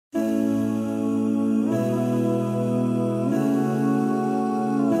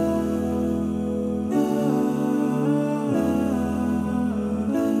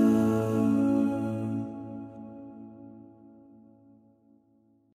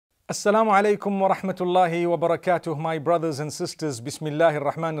Assalamu alaikum wa rahmatullahi wa barakatuh, my brothers and sisters. Bismillahir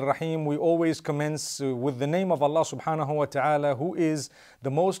Rahmanir Rahim. We always commence with the name of Allah subhanahu wa ta'ala, who is the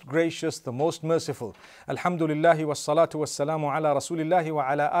most gracious, the most merciful. Alhamdulillahi wa salatu wa salamu ala rasulillahi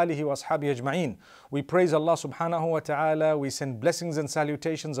wa ala alihi wa ashabihi ajma'een. We praise Allah subhanahu wa ta'ala. We send blessings and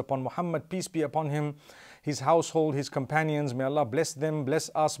salutations upon Muhammad, peace be upon him, his household, his companions. May Allah bless them, bless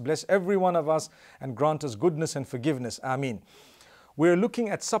us, bless every one of us, and grant us goodness and forgiveness. Ameen. We're looking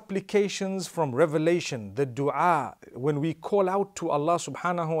at supplications from Revelation, the dua, when we call out to Allah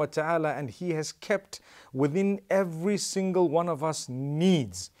subhanahu wa ta'ala, and He has kept within every single one of us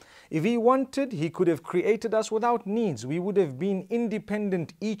needs. If He wanted, He could have created us without needs. We would have been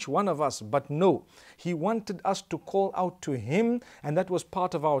independent, each one of us. But no, He wanted us to call out to Him, and that was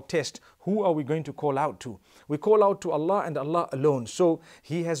part of our test. Who are we going to call out to? We call out to Allah and Allah alone. So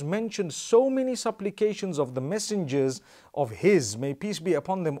He has mentioned so many supplications of the messengers of His, may peace be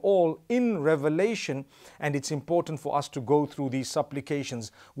upon them all, in Revelation, and it's important for us to go through these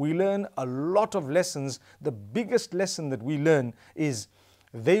supplications. We learn a lot of lessons. The biggest lesson that we learn is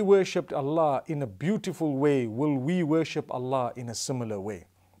they worshipped Allah in a beautiful way. Will we worship Allah in a similar way?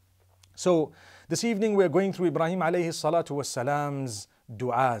 So this evening we're going through Ibrahim alayhi salatu wassalam's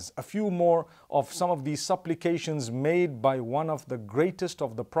du'as. A few more of some of these supplications made by one of the greatest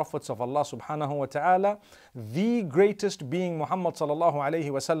of the prophets of Allah subhanahu wa ta'ala, the greatest being Muhammad sallallahu alayhi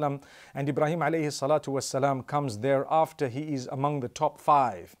wasallam, and Ibrahim alayhi salatu wassalam comes thereafter. He is among the top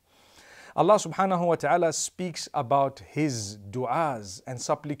 5. Allah subhanahu wa ta'ala speaks about His du'as and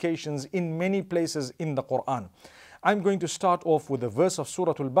supplications in many places in the Quran. I'm going to start off with a verse of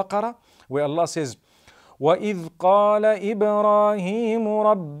Surah Al-Baqarah where Allah says, وَإِذْ قَالَ إِبْرَاهِيمُ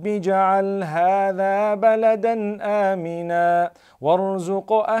رَبِّ جَعَلْ هَذَا بَلَدًا آمِنًا وَارْزُقْ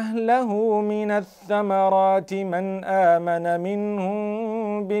أَهْلَهُ مِنَ الثَّمَرَاتِ مَنْ آمَنَ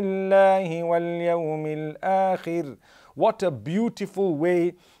مِنْهُمْ بِاللَّهِ وَالْيَوْمِ الْآخِرِ. What a beautiful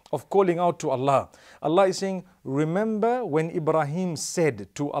way of calling out to Allah. Allah is saying, remember when Ibrahim said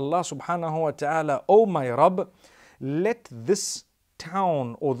to Allah subhanahu wa ta'ala, "Oh my Rabb, let this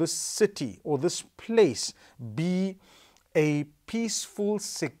town or this city or this place be a peaceful,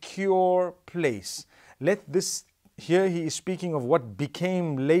 secure place. Let this," here he is speaking of what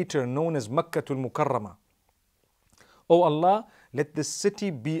became later known as Makkatul Mukarramah. "Oh Allah, let this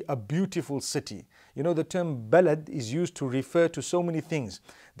city be a beautiful city." You know, the term balad is used to refer to so many things.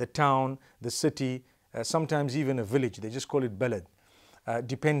 The town, the city, sometimes even a village. They just call it balad,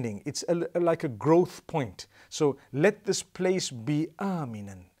 depending. It's like a growth point. So let this place be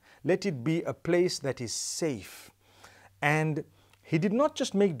aminan. Let it be a place that is safe. And he did not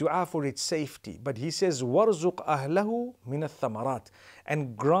just make dua for its safety, but he says, وَارْزُقْ أَهْلَهُ مِنَ الثَّمَرَاتِ,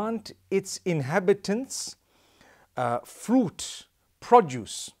 and grant its inhabitants fruit,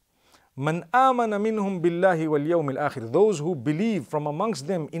 produce. مَنْ آمَنَ مِنْهُمْ بِاللَّهِ وَالْيَوْمِ الْآخِرِ, those who believe from amongst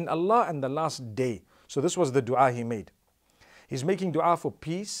them in Allah and the last day. So this was the dua he made. He's making dua for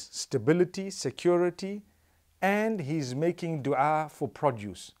peace, stability, security, and he's making dua for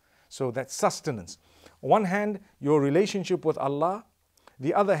produce. So that's sustenance. On one hand, your relationship with Allah.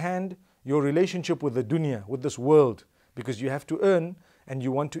 The other hand, your relationship with the dunya, with this world, because you have to earn and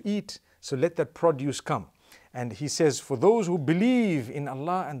you want to eat. So let that produce come. And he says, for those who believe in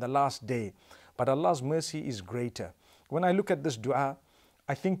Allah and the last day. But Allah's mercy is greater. When I look at this dua,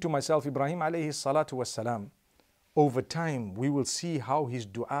 I think to myself, Ibrahim alayhi salatu wassalam, over time we will see how his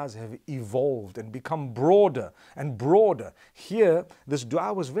du'as have evolved and become broader and broader. Here, this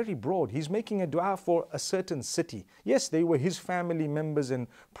dua was very broad. He's making a dua for a certain city. Yes, they were his family members and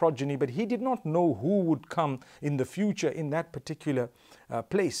progeny, but he did not know who would come in the future in that particular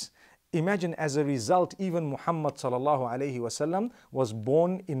place. Imagine, as a result, even Muhammad sallallahu alayhi wasallam was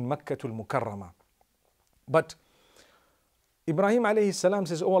born in Makkatul Mukarramah. But Ibrahim alayhi salam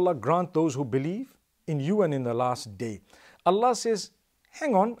says, "Oh Allah, grant those who believe in you and in the last day." Allah says,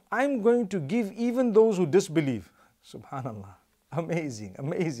 hang on, I'm going to give even those who disbelieve. Subhanallah. Amazing,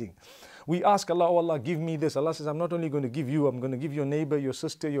 amazing. We ask Allah, "Oh Allah, give me this." Allah says, I'm not only going to give you, I'm going to give your neighbor, your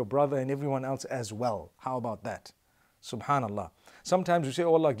sister, your brother, and everyone else as well. How about that? Subhanallah. Sometimes you say,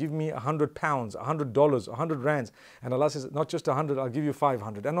 "Oh Allah, give me 100 pounds, $100, 100 rands." And Allah says, not just 100, I'll give you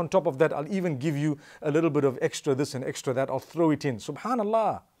 500. And on top of that, I'll even give you a little bit of extra this and extra that. I'll throw it in.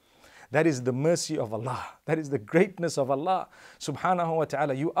 Subhanallah. That is the mercy of Allah. That is the greatness of Allah subhanahu wa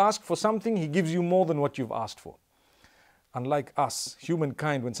ta'ala. You ask for something, He gives you more than what you've asked for. Unlike us,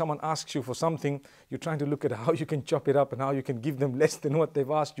 humankind, when someone asks you for something, you're trying to look at how you can chop it up and how you can give them less than what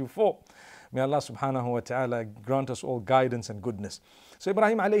they've asked you for. May Allah subhanahu wa ta'ala grant us all guidance and goodness. So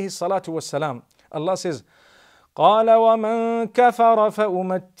Ibrahim alayhi salatu was salam, Allah says, قَالَ وَمَنْ كَفَرَ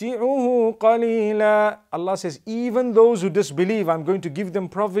فَأُمَتِّعُهُ قَلِيلًا. Allah says, even those who disbelieve, I'm going to give them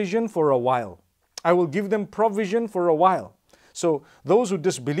provision for a while. I will give them provision for a while. So those who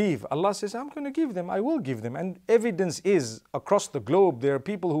disbelieve, Allah says, I'm going to give them, I will give them. And evidence is across the globe, there are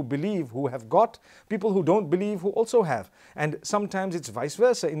people who believe who have got, people who don't believe who also have. And sometimes it's vice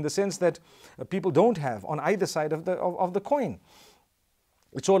versa, in the sense that people don't have on either side of the coin.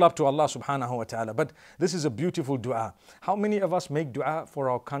 It's all up to Allah subhanahu wa ta'ala. But this is a beautiful dua. How many of us make dua for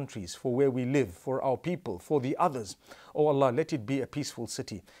our countries, for where we live, for our people, for the others? Oh Allah, let it be a peaceful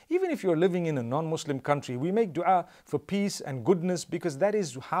city. Even if you're living in a non-Muslim country, we make dua for peace and goodness, because that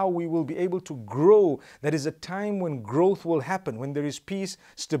is how we will be able to grow. That is a time when growth will happen, when there is peace,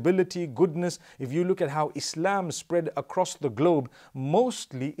 stability, goodness. If you look at how Islam spread across the globe,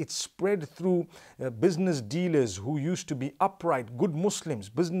 mostly it spread through business dealers who used to be upright, good Muslims,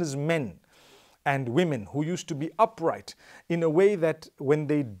 businessmen and women who used to be upright, in a way that when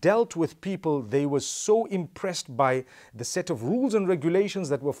they dealt with people, they were so impressed by the set of rules and regulations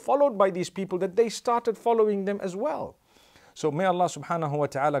that were followed by these people that they started following them as well. So may Allah subhanahu wa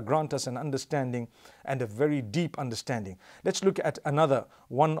ta'ala grant us an understanding, and a very deep understanding. Let's look at another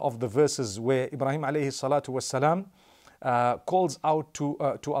one of the verses where Ibrahim alayhi salatu was salam calls out to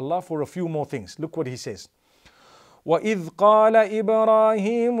Allah for a few more things. Look what he says. وَإِذْ قَالَ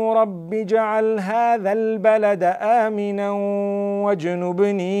إِبْرَاهِيمُ رَبِّ اجْعَلْ هَذَا الْبَلَدَ آمِنًا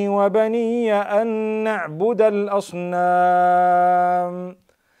وَاجْنُبْنِي وَبَنِيَّ أَن نَّعْبُدَ الْأَصْنَامَ.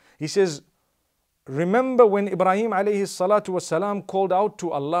 He says, remember when Ibrahim alayhi salatu wasalam called out to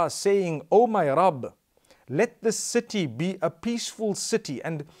Allah saying, O my Rabb, let this city be a peaceful city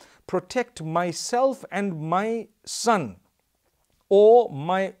and protect myself and my son or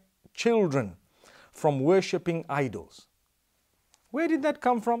my children from worshipping idols. Where did that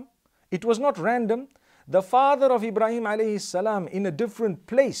come from? It was not random. The father of Ibrahim alayhi salam in a different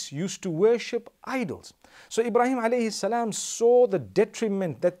place used to worship idols. So Ibrahim alayhi salam saw the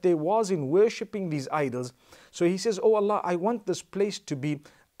detriment that there was in worshipping these idols. So he says, Oh Allah, I want this place to be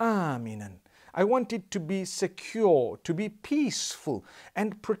aminan. I want it to be secure, to be peaceful,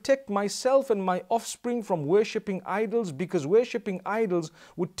 and protect myself and my offspring from worshipping idols, because worshipping idols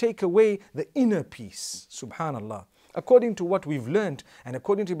would take away the inner peace. Subhanallah. According to what we've learned, and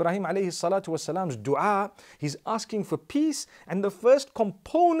according to Ibrahim alayhi salatu wasalam's dua, he's asking for peace, and the first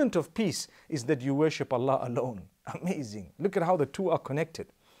component of peace is that you worship Allah alone. Amazing. Look at how the two are connected.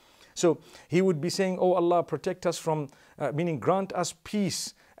 So he would be saying, Oh Allah, protect us from, meaning grant us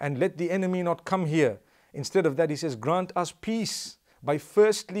peace and let the enemy not come here. Instead of that, he says, grant us peace by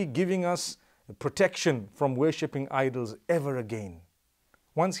firstly giving us protection from worshipping idols ever again.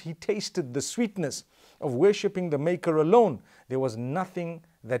 Once he tasted the sweetness of worshipping the Maker alone, there was nothing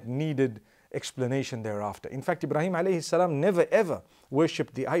that needed explanation thereafter. In fact, Ibrahim alayhi salam never ever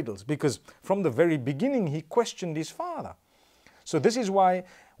worshipped the idols, because from the very beginning he questioned his father. So this is why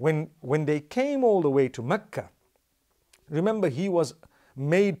when they came all the way to Mecca, remember, he was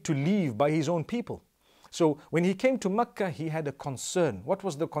made to leave by his own people. So when he came to Mecca, he had a concern. What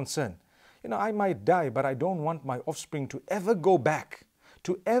was the concern? I might die, but I don't want my offspring to ever go back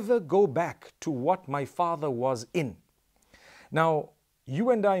to what my father was in. Now,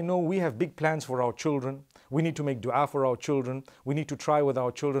 you and I know we have big plans for our children. We need to make dua for our children. We need to try with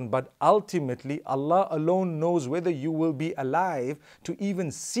our children. But ultimately, Allah alone knows whether you will be alive to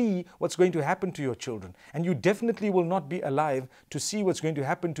even see what's going to happen to your children. And you definitely will not be alive to see what's going to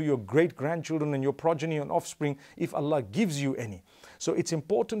happen to your great-grandchildren and your progeny and offspring if Allah gives you any. So it's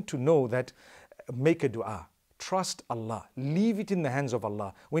important to know that make a dua. Trust Allah. Leave it in the hands of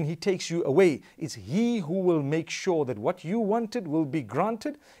Allah. When He takes you away, it's He who will make sure that what you wanted will be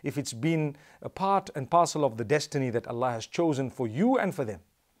granted, if it's been a part and parcel of the destiny that Allah has chosen for you and for them.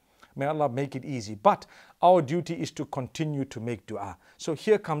 May Allah make it easy. But our duty is to continue to make dua. So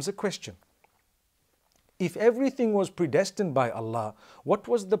here comes a question. If everything was predestined by Allah, what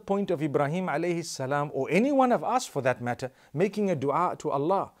was the point of Ibrahim alayhi salam, or any one of us for that matter, making a dua to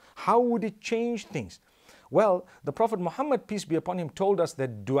Allah? How would it change things? Well, the Prophet Muhammad, peace be upon him, told us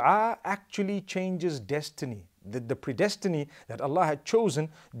that dua actually changes destiny. The predestiny that Allah had chosen,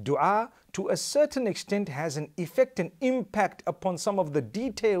 dua to a certain extent has an effect and impact upon some of the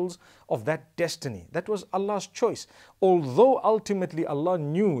details of that destiny. That was Allah's choice. Although ultimately Allah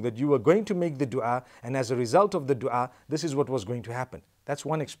knew that you were going to make the dua, and as a result of the dua, this is what was going to happen. That's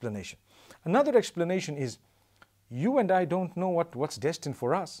one explanation. Another explanation is, you and I don't know what's destined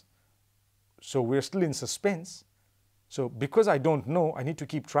for us. So we're still in suspense. So because I don't know, I need to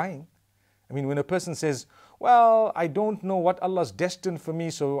keep trying. I mean, when a person says, well, I don't know what Allah's destined for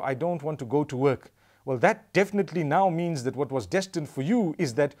me, so I don't want to go to work. Well, that definitely now means that what was destined for you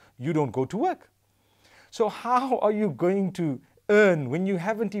is that you don't go to work. So how are you going to earn when you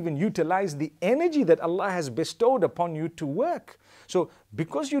haven't even utilized the energy that Allah has bestowed upon you to work? So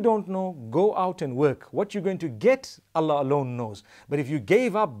because you don't know, go out and work. What you're going to get, Allah alone knows. But if you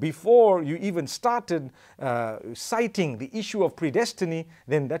gave up before you even started citing the issue of predestiny,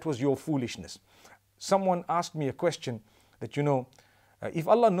 then that was your foolishness. Someone asked me a question that, if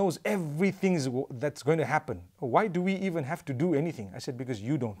Allah knows everything that's going to happen, why do we even have to do anything? I said, because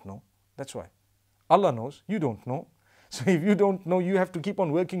you don't know. That's why. Allah knows, you don't know. So if you don't know, you have to keep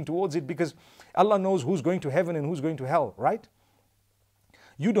on working towards it, because Allah knows who's going to heaven and who's going to hell, right?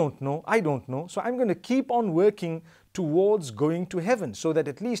 You don't know, I don't know. So I'm going to keep on working towards going to heaven, so that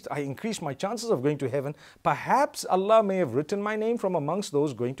at least I increase my chances of going to heaven. Perhaps Allah may have written my name from amongst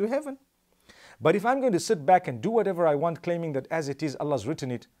those going to heaven. But if I'm going to sit back and do whatever I want, claiming that as it is, Allah's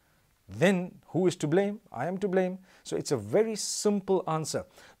written it, then who is to blame? I am to blame. So it's a very simple answer.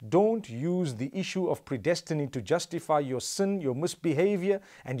 Don't use the issue of predestiny to justify your sin, your misbehavior,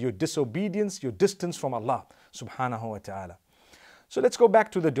 and your disobedience, your distance from Allah subhanahu wa ta'ala. So let's go back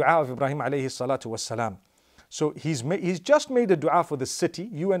to the dua of Ibrahim alayhi salatu wassalam. So he's just made a dua for the city.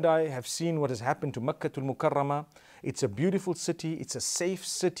 You and I have seen what has happened to Makkatul Mukarramah. It's a beautiful city. It's a safe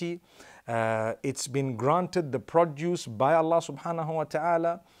city. It's been granted the produce by Allah subhanahu wa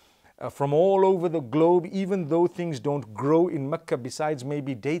ta'ala from all over the globe, even though things don't grow in Mecca besides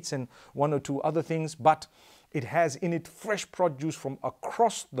maybe dates and one or two other things, but it has in it fresh produce from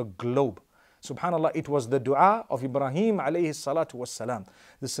across the globe. Subhanallah, it was the dua of Ibrahim alayhi salatu wassalam,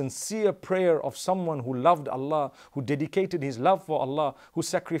 the sincere prayer of someone who loved Allah, who dedicated his love for Allah, who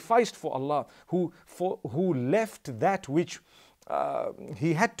sacrificed for Allah, who left that which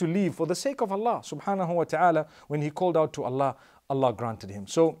he had to leave for the sake of Allah subhanahu wa ta'ala. When he called out to Allah, Allah granted him.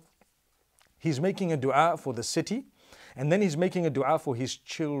 So he's making a dua for the city, and then he's making a dua for his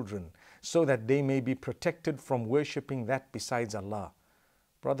children, so that they may be protected from worshipping that besides Allah.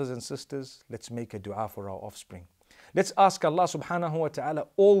 Brothers and sisters, let's make a dua for our offspring. Let's ask Allah subhanahu wa ta'ala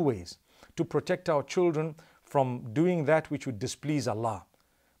always to protect our children from doing that which would displease Allah.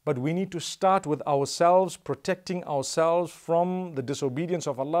 But we need to start with ourselves, protecting ourselves from the disobedience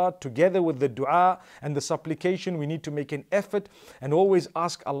of Allah. Together with the dua and the supplication, we need to make an effort and always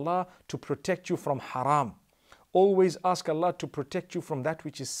ask Allah to protect you from haram. Always ask Allah to protect you from that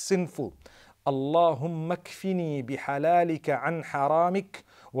which is sinful. Allahumma kfini bihalalika an haramik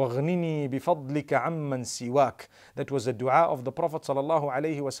waghnini bifadlika amman siwak. That was the dua of the Prophet sallallahu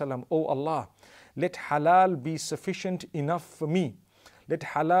alaihi wasallam. Oh Allah, let halal be sufficient enough for me. Let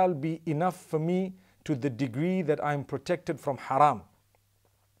halal be enough for me to the degree that I am protected from haram.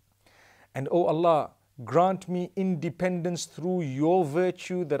 And oh Allah, grant me independence through your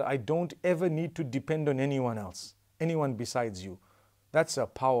virtue, that I don't ever need to depend on anyone else, anyone besides you. That's a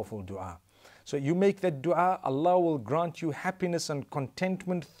powerful dua. So you make that dua, Allah will grant you happiness and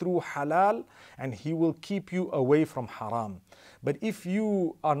contentment through halal, and He will keep you away from haram. But if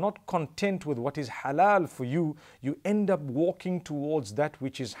you are not content with what is halal for you, you end up walking towards that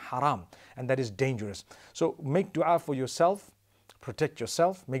which is haram, and that is dangerous. So make dua for yourself, protect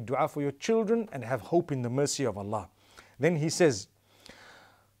yourself, make dua for your children, and have hope in the mercy of Allah. Then he says,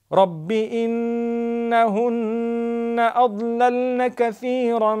 رَبِّ إِنَّهُنَّ أَضْلَلْنَ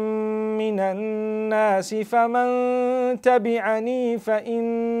كَثِيرًا مِنَ النَّاسِ فَمَنْ تَبِعَنِي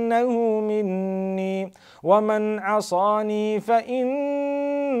فَإِنَّهُ مِنِّي وَمَنْ عَصَانِي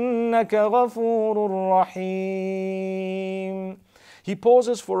فَإِنَّكَ غَفُورٌ رَحِيمٌ. He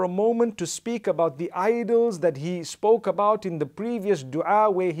pauses for a moment to speak about the idols that he spoke about in the previous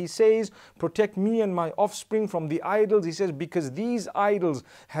dua, where he says, protect me and my offspring from the idols. He says, because these idols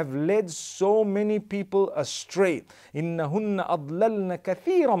have led so many people astray. إِنَّهُنَّ أَضْلَلْنَ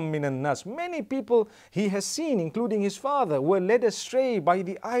كَثِيرًا مِنَ النَّاسِ. Many people he has seen, including his father, were led astray by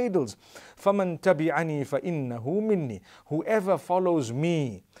the idols. فَمَنْ تَبِعَنِي فَإِنَّهُ مِنِّي. Whoever follows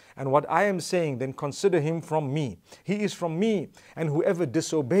me and what I am saying, then consider him from me. He is from me. And whoever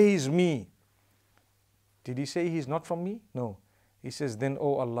disobeys me. Did he say he's not from me? No. He says, then,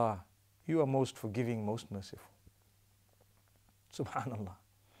 O Allah, you are most forgiving, most merciful. Subhanallah.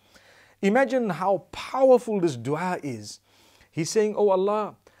 Imagine how powerful this dua is. He's saying, O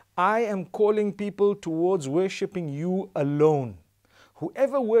Allah, I am calling people towards worshipping you alone.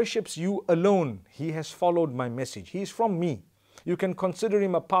 Whoever worships you alone, he has followed my message. He is from me. You can consider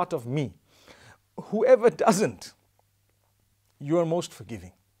him a part of me. Whoever doesn't, you are most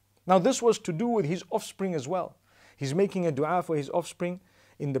forgiving. Now this was to do with his offspring as well. He's making a dua for his offspring.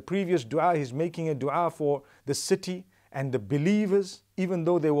 In the previous dua, he's making a dua for the city. and the believers, even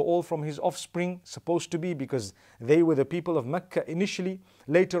though they were all from his offspring, supposed to be, because they were the people of Mecca initially.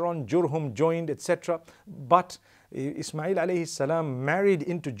 Later on, Jurhum joined, etc. But Ismail alayhi salam married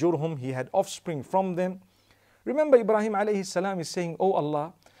into Jurhum. He had offspring from them. Remember, Ibrahim alayhi salam is saying, "Oh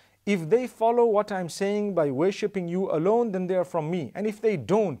Allah, if they follow what I'm saying by worshipping you alone, then they are from me. And if they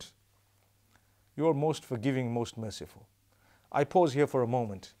don't, you are most forgiving, most merciful." I pause here for a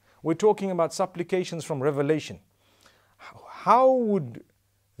moment. We're talking about supplications from Revelation. How would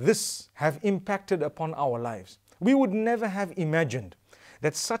this have impacted upon our lives? We would never have imagined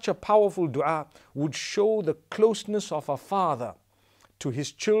that such a powerful dua would show the closeness of a father to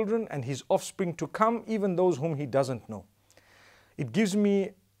his children and his offspring to come, even those whom he doesn't know. It gives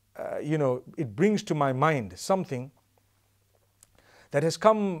me, it brings to my mind something that has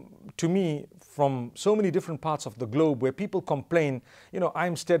come to me from so many different parts of the globe, where people complain,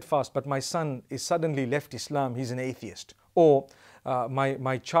 I'm steadfast, but my son is suddenly left Islam, he's an atheist. Or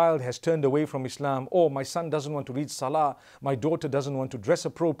my child has turned away from Islam. Or my son doesn't want to read Salah, my daughter doesn't want to dress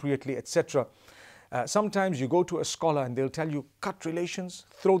appropriately, etc. Sometimes you go to a scholar and they'll tell you, cut relations,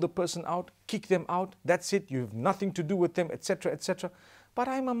 throw the person out, kick them out, that's it, you have nothing to do with them, etc., etc. But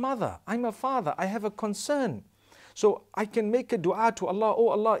I'm a mother, I'm a father, I have a concern. So I can make a dua to Allah, "Oh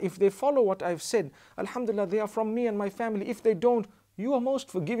Allah, if they follow what I've said, Alhamdulillah, they are from me and my family. If they don't, you are most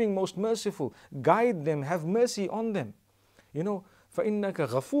forgiving, most merciful. Guide them, have mercy on them." فَإِنَّكَ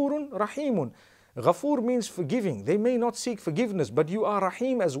غَفُورٌ رَحِيمٌ. Ghafur means forgiving. They may not seek forgiveness, but you are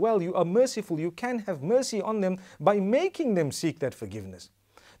Rahim as well. You are merciful. You can have mercy on them by making them seek that forgiveness.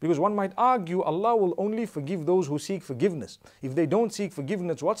 Because one might argue Allah will only forgive those who seek forgiveness. If they don't seek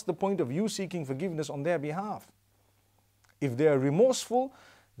forgiveness, what's the point of you seeking forgiveness on their behalf? If they are remorseful,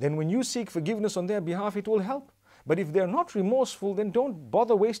 then when you seek forgiveness on their behalf, it will help. But if they are not remorseful, then don't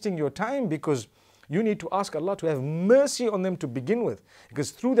bother wasting your time, because you need to ask Allah to have mercy on them to begin with. Because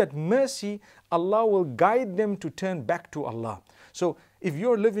through that mercy, Allah will guide them to turn back to Allah. So if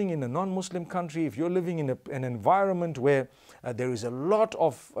you're living in a non-Muslim country, if you're living in an environment where there is a lot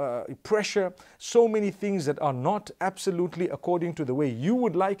of pressure, so many things that are not absolutely according to the way you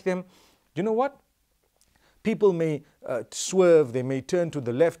would like them, you know what? People may swerve, they may turn to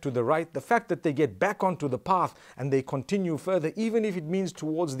the left, to the right. The fact that they get back onto the path and they continue further, even if it means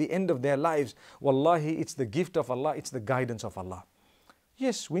towards the end of their lives, wallahi, it's the gift of Allah, it's the guidance of Allah.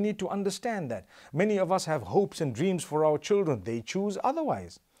 Yes, we need to understand that. Many of us have hopes and dreams for our children. They choose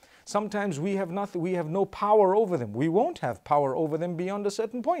otherwise. Sometimes we have no power over them. We won't have power over them beyond a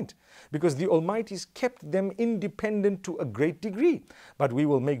certain point, because the Almighty's kept them independent to a great degree. But we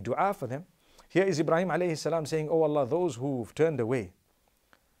will make dua for them. Here is Ibrahim alayhi salam saying, "Oh Allah, those who've turned away,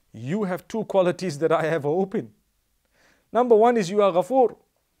 you have two qualities that I have open. Number one is you are Ghafur.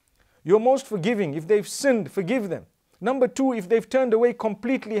 You're most forgiving. If they've sinned, forgive them. Number two, if they've turned away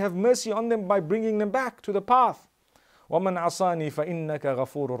completely, have mercy on them by bringing them back to the path. وَمَنْ عَصَانِي فَإِنَّكَ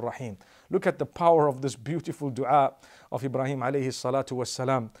غَفُورٌ رَحِيمٌ." Look at the power of this beautiful dua of Ibrahim alayhi salatu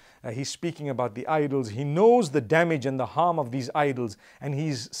wassalam. He's speaking about the idols. He knows the damage and the harm of these idols. And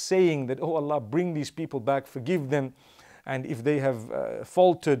he's saying that, "Oh Allah, bring these people back, forgive them. And if they have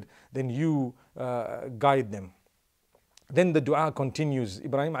faltered, then you guide them." Then the dua continues.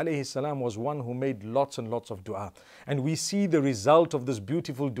 Ibrahim alayhi salam was one who made lots and lots of dua. And we see the result of this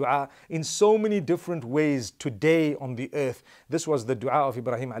beautiful dua in so many different ways today on the earth. This was the dua of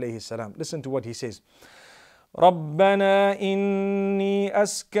Ibrahim alayhi salam. Listen to what he says. رَبَّنَا إِنِّي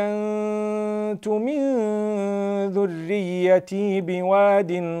أَسْكَنْتُ مِنْ ذُرِّيَّتِي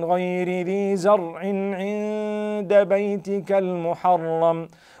بِوَادٍ غَيْرِ ذِي زَرْعٍ عِنْدَ بَيْتِكَ الْمُحَرَّمِ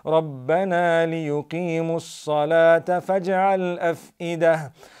رَبَّنَا لِيُقِيمُوا الصَّلَاةَ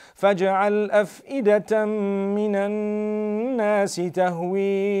فَاجْعَلْ أَفْئِدَةً مِنَ النَّاسِ تَهْوِي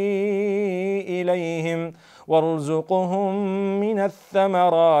إِلَيْهِمْ وَارْزُقْهُمْ مِنَ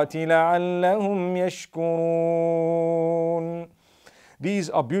الثَّمَرَاتِ لَعَلَّهُمْ يَشْكُرُونَ. These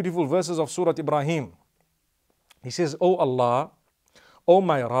are beautiful verses of Surah Ibrahim. He says, "Oh Allah, oh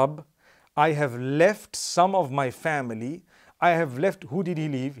my Rabb, I have left some of my family." I have left, who did he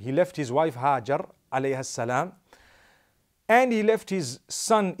leave? He left his wife Hajar alayhi salam, and he left his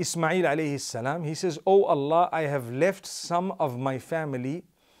son Ismail alayhi salam. He says, "Oh Allah, I have left some of my family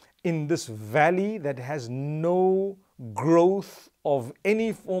in this valley that has no growth of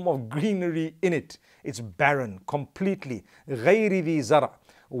any form of greenery in it. It's barren completely. غَيْرِ ذِي زَرْعٍ.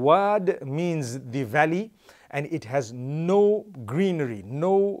 Wad means the valley, and it has no greenery,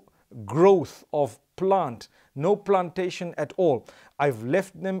 no growth of plant, no plantation at all. I've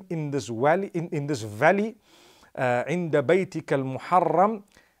left them in this valley, in this valley, عند بيتك المحرم,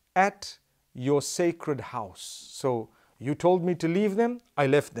 at your sacred house." So You told me to leave them, I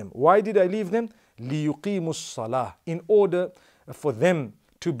left them. Why did I leave them? لِيُقِيمُوا الصَّلَاةِ, in order for them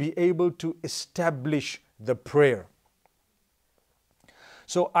to be able to establish the prayer.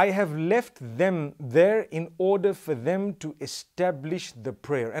 So I have left them there in order for them to establish the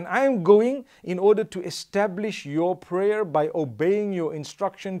prayer. And I am going in order to establish your prayer by obeying your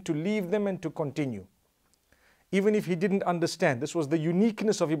instruction to leave them and to continue. Even if he didn't understand, this was the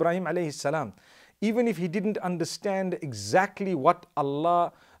uniqueness of Ibrahim alayhi salam. Even if he didn't understand exactly what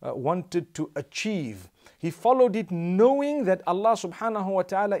Allah wanted to achieve, he followed it knowing that Allah subhanahu wa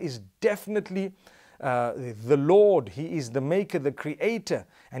ta'ala is definitely the Lord. He is the maker, the creator,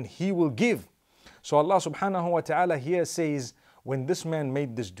 and he will give. So Allah subhanahu wa ta'ala here says, when this man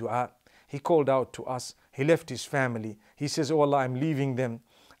made this dua, he called out to us, he left his family. He says, oh Allah, I'm leaving them.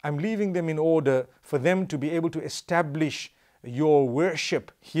 I'm leaving them in order for them to be able to establish your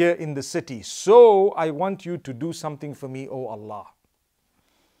worship here in the city. So I want you to do something for me, O Allah.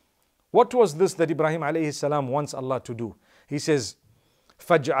 What was this that Ibrahim alayhi salam wants Allah to do? He says,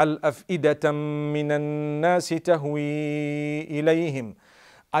 فَاجْعَلْ أَفْئِدَةً مِّنَ النَّاسِ تَهْوِي إِلَيْهِمْ.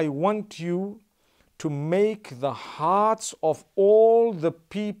 I want you to make the hearts of all the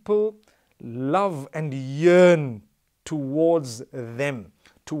people love and yearn towards them,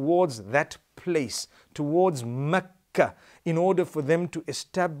 towards that place, towards Mecca, in order for them to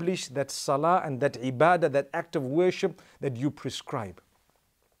establish that salah and that ibadah, that act of worship that you prescribe.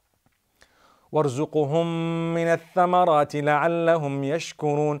 وَارْزُقُهُم مِّنَ الثَّمَرَاتِ لَعَلَّهُمْ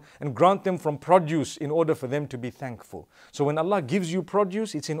يَشْكُرُونَ. And grant them from produce in order for them to be thankful. So when Allah gives you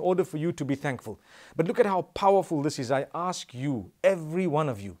produce, it's in order for you to be thankful. But look at how powerful this is. I ask you, every one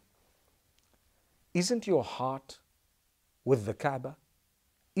of you, isn't your heart with the Kaaba?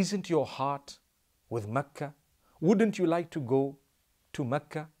 Isn't your heart with Mecca? Wouldn't you like to go to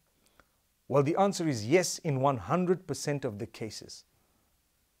Mecca? Well, the answer is yes in 100% of the cases.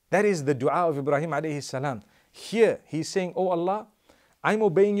 That is the dua of Ibrahim alayhi salam. Here he's saying, oh Allah, I'm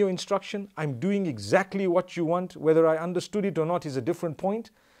obeying your instruction. I'm doing exactly what you want. Whether I understood it or not is a different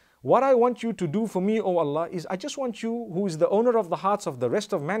point. What I want you to do for me, oh Allah, is I just want you, who is the owner of the hearts of the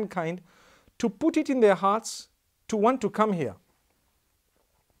rest of mankind, to put it in their hearts to want to come here.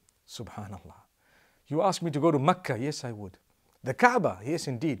 Subhanallah. You ask me to go to Mecca, yes I would. The Kaaba, yes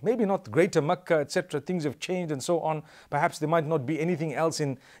indeed. Maybe not greater Mecca, etc. Things have changed and so on. Perhaps there might not be anything else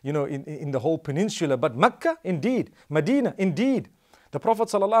in the whole peninsula. But Mecca, indeed. Medina, indeed. The Prophet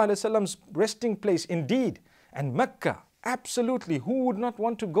ﷺ's resting place, indeed. And Mecca, absolutely. Who would not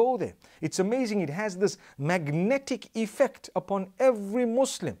want to go there? It's amazing. It has this magnetic effect upon every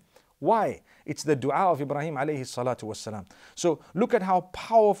Muslim. Why? It's the dua of Ibrahim alayhi salatu wassalam. So look at how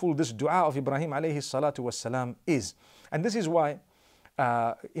powerful this dua of Ibrahim alayhi salatu wassalam is. And this is why,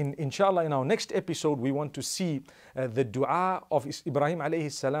 inshallah, in our next episode, we want to see the dua of Ibrahim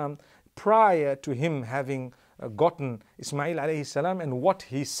alayhi salam prior to him having gotten Ismail alayhi salam and what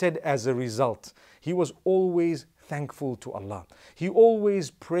he said as a result. He was always thankful to Allah. He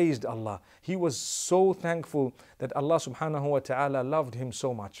always praised Allah. He was so thankful that Allah subhanahu wa ta'ala loved him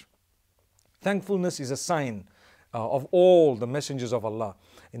so much. Thankfulness is a sign of all the messengers of Allah.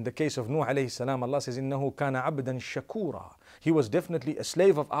 In the case of Nuh alayhi salam, Allah says, إِنَّهُ كَانَ عَبْدًا شَكُورًا. He was definitely a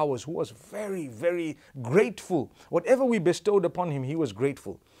slave of ours who was very, very grateful. Whatever we bestowed upon him, he was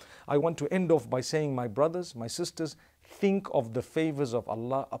grateful. I want to end off by saying, my brothers, my sisters, think of the favors of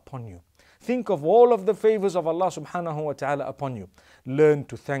Allah upon you. Think of all of the favors of Allah subhanahu wa ta'ala upon you. Learn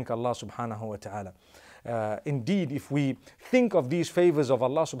to thank Allah subhanahu wa ta'ala. Indeed, if we think of these favors of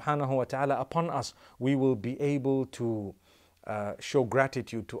Allah subhanahu wa ta'ala upon us, we will be able to show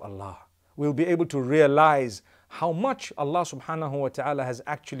gratitude to Allah. We'll be able to realize how much Allah subhanahu wa ta'ala has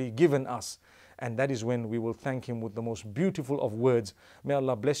actually given us. And that is when we will thank Him with the most beautiful of words. May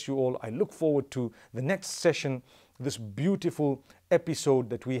Allah bless you all. I look forward to the next session. This beautiful episode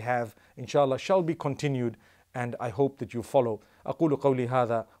that we have, inshallah, shall be continued. And I hope that you follow. أقول قولي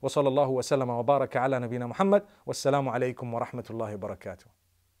هذا وصلى الله وسلم وبارك على نبينا محمد والسلام عليكم ورحمة الله وبركاته.